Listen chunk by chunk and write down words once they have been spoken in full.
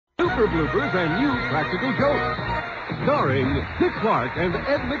clever bloopers and new practical jokes. Starring Dick Clark and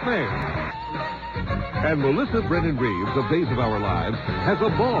Ed McMahon. And Melissa Brennan Reeves of Days of Our Lives has a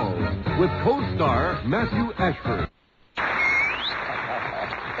ball with co-star Matthew Ashford.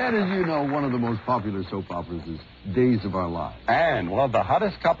 And as you know, one of the most popular soap operas is Days of Our Lives. And one of the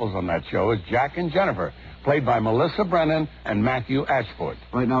hottest couples on that show is Jack and Jennifer, played by Melissa Brennan and Matthew Ashford.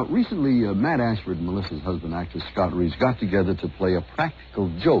 Right now, recently, Matt Ashford and Melissa's husband, actor Scott Reeves, got together to play a practical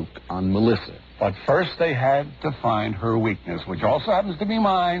joke on Melissa. But first they had to find her weakness, which also happens to be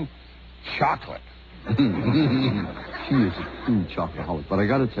mine, chocolate. She is a true chocoholic, but I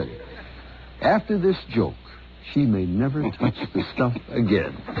got to tell you, after this joke, she may never touch the stuff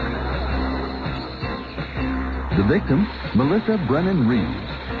again. The victim, Melissa Brennan Reeves.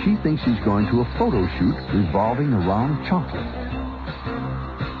 She thinks she's going to a photo shoot revolving around chocolate.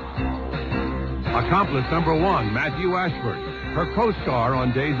 Accomplice number one, Matthew Ashford, her co-star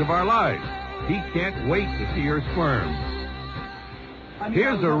on Days of Our Lives. He can't wait to see her squirm.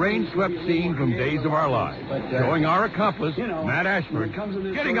 Here's a rain-swept scene from Days of Our Lives, showing our accomplice, Matt Ashford,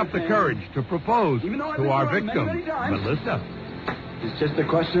 getting up the courage to propose to our victim, Melissa. It's just a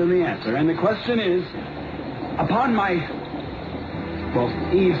question and the answer. And the question is, upon my,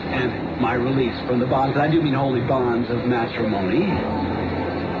 Eve's and my release from the bonds, I do mean holy bonds of matrimony,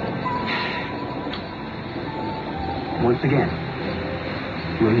 once again,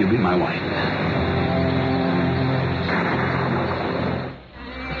 will you be my wife?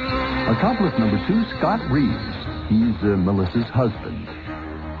 Accomplice number two, Scott Reeves. He's Melissa's husband.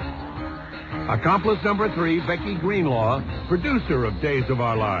 Accomplice number three, Becky Greenlaw, producer of Days of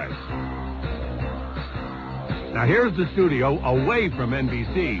Our Lives. Now here's the studio away from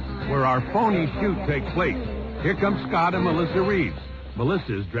NBC, where our phony shoot takes place. Here comes Scott and Melissa Reeves.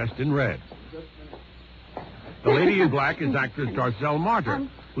 Melissa's dressed in red. The lady in black is actress Darcelle Martyr,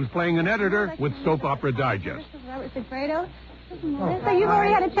 who's playing an editor with Soap Opera Digest. So you've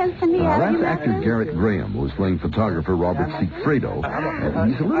already had a chance to meet him. That's actor Garrett Graham, who's playing photographer Robert Sigfredo.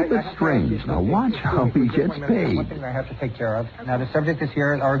 He's a little bit strange. Now watch how he gets paid. One thing I have to take care of. Now, the subject is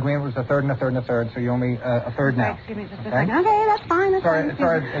here. Our agreement was a third and a third and a third, so you owe me a third now. Excuse me just a second. Okay, that's fine. Sorry.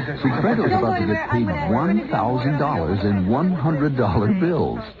 Sigfredo's about to get paid $1,000 in $100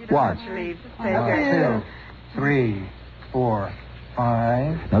 bills. Watch. 1, 2, 3, 4,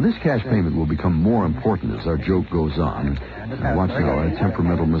 5. Now, this cash payment will become more important as our joke goes on. Now, watch how our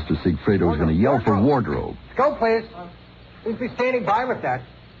temperamental Mr. Sigfredo is going to yell for wardrobe. Go, please. Please be standing by with that.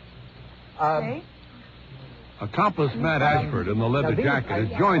 Okay. Accomplice Matt Ashford in the leather jacket has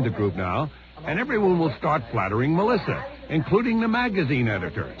joined the group now, and everyone will start flattering Melissa, including the magazine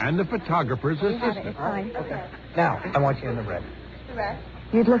editor and the photographer's assistant. Fine. Okay. Now, I want you in the red.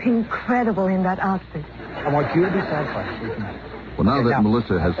 You'd look incredible in that outfit. I want you to be satisfied. So you can... Well, now that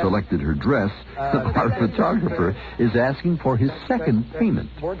Melissa has selected her dress, our photographer is asking for his second payment.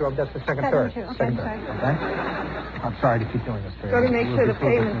 Wardrobe, that's the second third. Second third. Okay? I'm sorry to keep doing this to you. Got to make sure the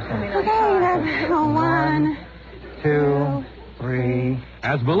payment's coming on. Okay, that's 1, 2, 3.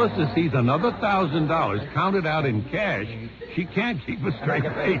 As Melissa sees another $1,000 counted out in cash, she can't keep a straight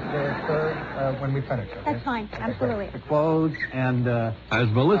face. The third when we finish. Okay? That's fine, absolutely. The clothes and... As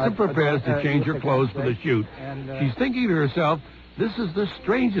Melissa prepares to change her clothes for the shoot, she's thinking to herself, this is the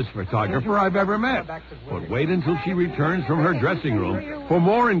strangest photographer I've ever met. But wait until she returns from her dressing room for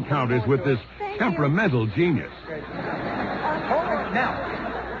more encounters with this temperamental genius. Now,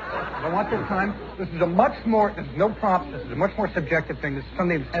 I want this time, this is no props, this is a much more subjective thing. This is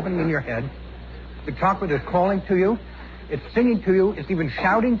something that's happening in your head. The chocolate is calling to you, it's singing to you, it's even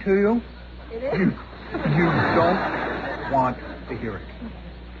shouting to you. It is? You don't want to hear it.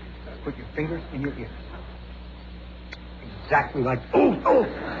 Put your fingers in your ears. Exactly like, oh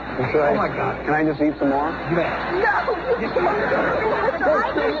my God. Can I just eat some more? You may. No!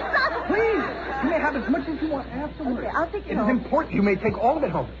 Please! You may have as much as you want afterwards. Okay, I'll take it It is home. important. You may take all of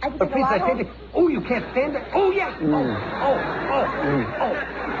it home. I can But take please, a lot I home? take it. Oh, you can't stand it. Oh, yes. Oh.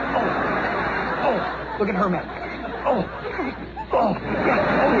 Look at her, man. Oh, yes. Oh,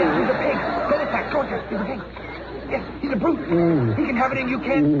 yes, he's a pig. Benefactor, Georgia, he's a pig. Yes, he's a brute. He can have it and you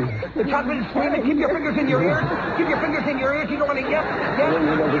can't. The chocolate is screaming. Keep your fingers in your ears. Keep your fingers in your ears. You don't want to...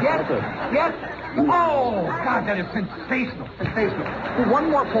 Yes. Oh, God, that is sensational. Sensational. Do one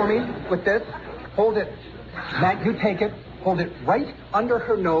more for me with this. Hold it. Matt, you take it. Hold it right under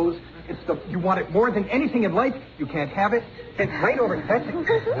her nose. You want it more than anything in life. You can't have it. Get right over it. That's it.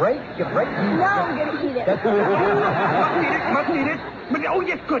 Right. Get right. No, I'm going to eat it. That's must eat it. But, oh,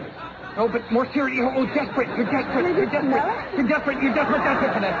 yes, good. Oh, but more serious. Oh, desperate. You're desperate. You're desperate. You're desperate. You're desperate. That's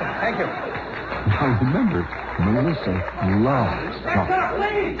it, Vanessa. Thank you. Now remember, Melissa loves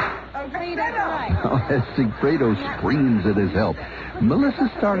chocolate. Now, as Sigfredo screams at his help,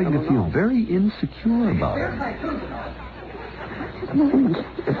 Melissa's starting to feel very insecure about it. No.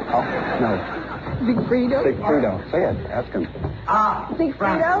 Sigfredo? Sigfredo. Say it. Ask him.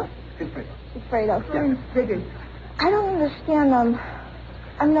 Sigfredo? Sigfredo. Figured. I don't understand.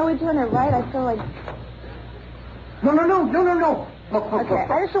 I know we're doing it right. I feel like... No. Look. Okay, I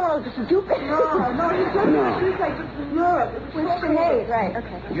just don't want to look stupid. No, he's just... She's like, look. With Sinead, right,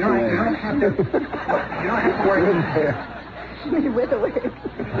 okay. You don't have to... You don't have to worry. With a wig.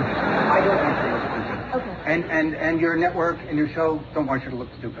 I don't want you to look stupid. Okay. And your network and your show don't want you to look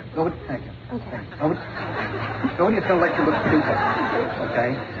stupid. Thank you. Okay. Nobody's going to let you look stupid.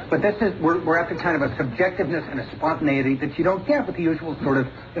 Okay? But this is, we're after kind of a subjectiveness and a spontaneity that you don't get with the usual sort of,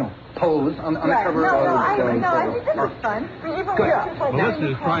 pose on the cover of... I think this is fun. Melissa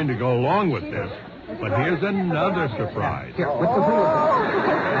is trying to go along with this, but here's another surprise. Here, with the hula.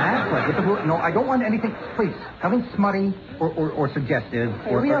 That's right, with the hula. No, I don't want anything, please, nothing smutty or suggestive.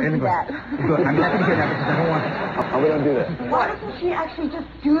 Hey, we don't do that. Good, I'm happy to hear that because I don't want... How are we going to do that? Why doesn't she actually just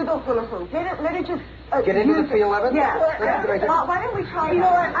do the hula hoop? Let her just... Get into the 311? Yeah. That's a good idea. Why don't we try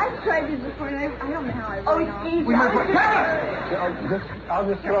that? I've tried this before, and I don't know how I really know. It's easy. We might I'll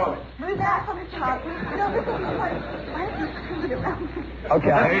just throw it. Move that from the top. No, this will be fun. Why don't you scoot it around? Okay.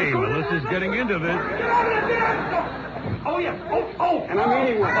 Hey, Melissa's getting into this. Oh, yeah. Oh. And I'm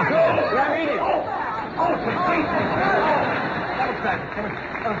eating one. That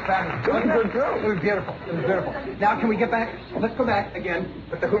was fabulous. It was beautiful. Now, can we get back? Let's go back again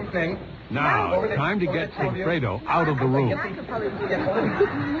with the hoop thing. Now, it's time to get Sigfredo out of the room.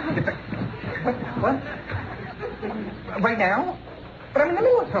 What? Right now? But I'm in the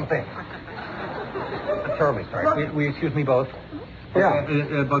middle of something. I'm terribly sorry. We excuse me both. Yeah.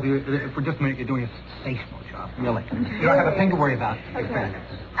 Both of you, for just a minute, you're doing a sensational job. Really. You don't have a thing to worry about. Okay.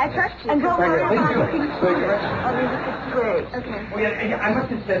 I trust you. And don't worry about it. It's great. Okay. Oh, yeah, I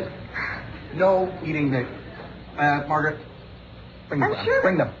must insist. No eating the... Margaret, bring them. I'm sure.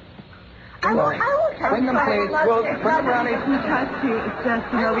 Bring them. I will Bring them, please. Well, bring them around. We trust you. It's just,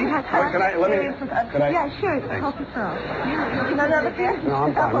 we've had Can I... Yeah, sure. It's healthy stuff. You know another thing? No,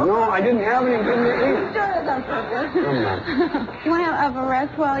 I'm fine. No, I didn't have any. Didn't eat. He's doing it on purpose. I'm not. You want to have a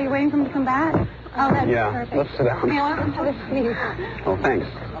rest while you're waiting for him to come back? Oh, that's perfect. Let's sit down. Yeah, let's have a seat. Oh, thanks.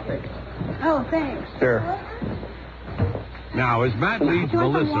 Oh, thanks. Sure. Now, as Matt leads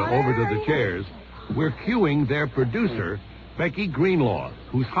Melissa over to the chairs, we're cueing their producer, Becky Greenlaw,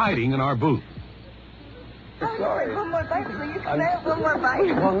 who's hiding in our booth. Sorry. One more bite, please. One more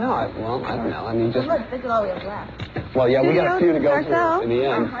bite. Well, no, I don't know. I mean, just... Look, look at all we have left. Well, yeah, we got a few to go through in the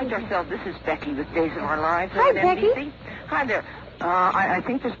end. Hi, Darcel. This is Becky with Days of Our Lives. Hi, at Becky. NBC. Hi there. I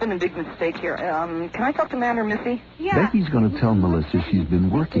think there's been a big mistake here. Can I talk to Matt or Missy? Yeah. Becky's going to tell Melissa she's been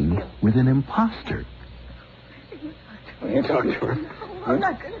working with an imposter. You talk to her. I'm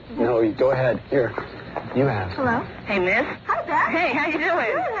not good at this. No, go ahead. Here. You have. Hello? Hey, Miss. Hi, Beth. Hey, how you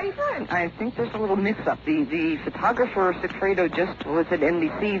doing? Good, how you doing? I think there's a little mix-up. The photographer, Sigfredo, just was at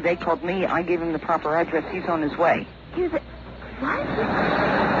NBC. They called me. I gave him the proper address. He's on his way. He was at... What?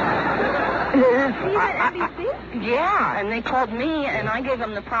 He's at NBC? Yeah, and they called me, and I gave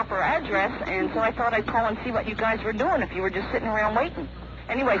them the proper address, and so I thought I'd call and see what you guys were doing if you were just sitting around waiting.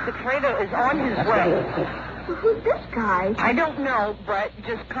 Anyway, Sigfredo is on his way. Who's this guy? I don't know, but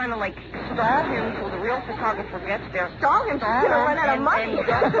just kind of like stall him till the real photographer gets there. Stall him? She's going to run out of money.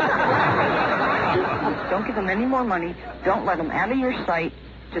 Don't give him any more money. Don't let him out of your sight.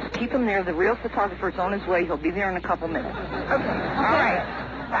 Just keep him there. The real photographer's on his way. He'll be there in a couple minutes. Okay. All right.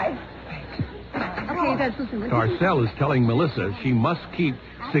 Bye. Okay, guys, listen. Darcel is telling Melissa she must keep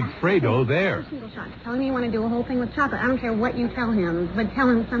Sigfredo there. Tell him you want to do a whole thing with chocolate. I don't care what you tell him, but tell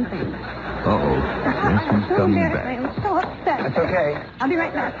him something. Uh-oh. Guess who's coming back? I'm so upset. That's okay. I'll be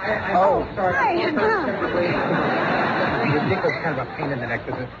right back. Oh, sorry. Hi. Dick was kind of a pain in the neck.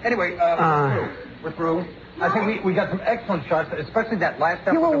 Anyway, we're through. I think we got some excellent shots, especially that last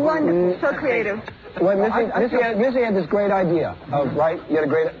step. You were wonderful. So creative. Well, Missy had this great idea. Right? You had a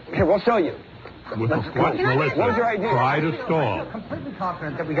great... Here, we'll show you. Watch Melissa What was your idea? try to stall. I'm completely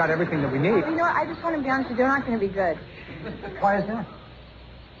confident that we got everything that we need. You know what? I just want to be honest with you. They're not going to be good. Why is that?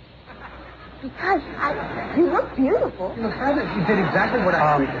 Because you look beautiful. You look fabulous. You did exactly what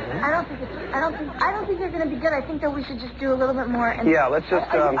I wanted to do. I don't think they're going to be good. I think that we should just do a little bit more. And Yeah, let's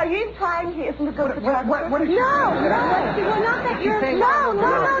just... Are you implying he isn't a good photographer? What did you say? Well, not that you're... No.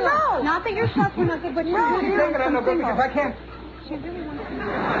 Not that your shots were not good, but no. She's saying that I'm no good because I can't...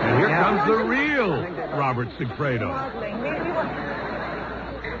 And here comes the real Robert Sigfredo.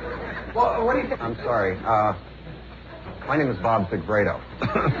 Well, what do you think? I'm sorry. My name is Bob Segredo, and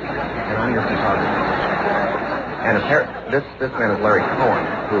I'm your photographer. And this man is Larry Cohen,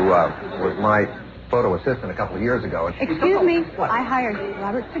 who was my photo assistant a couple of years ago. Excuse me, I hired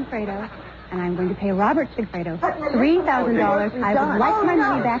Robert Segredo, and I'm going to pay Robert Segredo $3,000. I would like my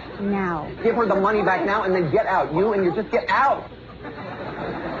money back now. Give her the money back now and then get out. You just get out.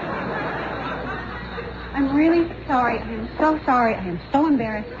 I'm really sorry. I am so sorry. I am so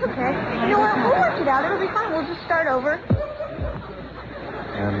embarrassed. Okay. You know what? We'll work it out. It'll be fine. We'll just start over.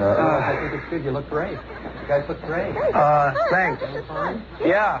 And I think it's good. You look great. You guys look great. Thanks. This is fun.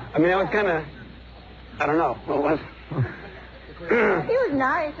 Yeah, I mean, I was kind of, I don't know. What was? He was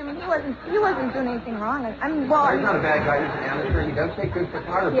nice. I mean, he wasn't doing anything wrong. I mean, well, He's not a bad guy. He's an amateur. He does take good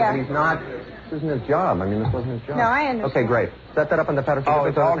photography, Yeah. but he's not. This isn't his job. I mean, this wasn't his job. No, I understand. Okay, great. Set that up on the pedestal. Oh, Put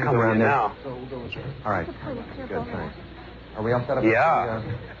it's those all things coming around in there. now. All right. Please, Good, careful. thanks. Are we all set up? Yeah. Do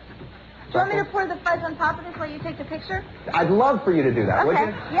you want me to pour the fudge on top of this while you take the picture? I'd love for you to do that, would Okay.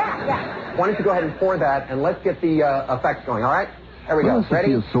 you? Yeah. Why don't you go ahead and pour that, and let's get the effects going, all right? There we go. Melissa Ready?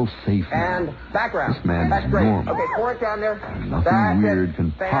 feels so safe now. And background. This man That's is great. normal. Okay, pour it down there. Nothing That's weird it.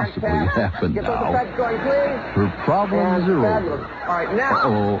 can possibly Fantastic. happen Get those now. effects going, please. Her problems And are fabulous. over. All right, now.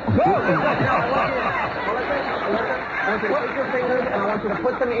 Uh-oh. Now, I want you to take your fingers and I want you to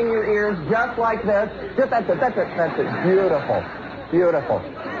put them in your ears just like this. Just that's it. Beautiful. Beautiful.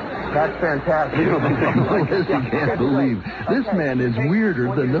 That's fantastic. Melissa can't believe this man is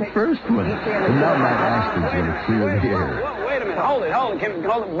weirder than the first one. And now Matt Ashford's going to clear the air. Whoa, wait a minute. Hold it. Hold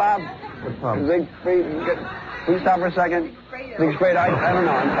it, Bob. What's the problem? Can you stop for a second? Think straight. I don't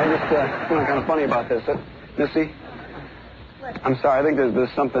know. I just feeling kind of funny about this. Missy, I'm sorry. I think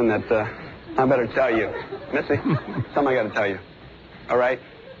there's something that I better tell you. Missy, something I got to tell you. All right?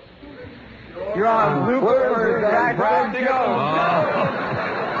 You're on Bloopers. That's proud to go.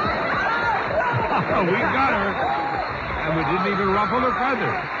 We got her. And we didn't even ruffle her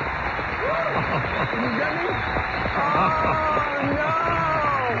feathers.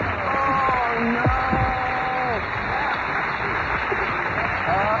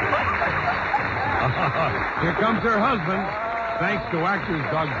 Here comes her husband, thanks to actors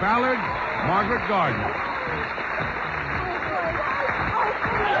Doug Ballard, Margaret Gardner.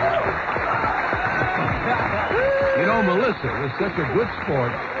 You know, Melissa was such a good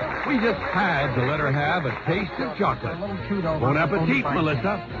sport, we just had to let her have a taste of chocolate. Bon appetit,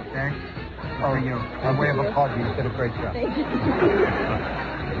 Melissa. Thanks. Oh, you. By way of apology, you did a great job. Thank you.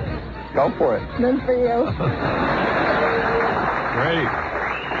 Go for it. None for you. Great.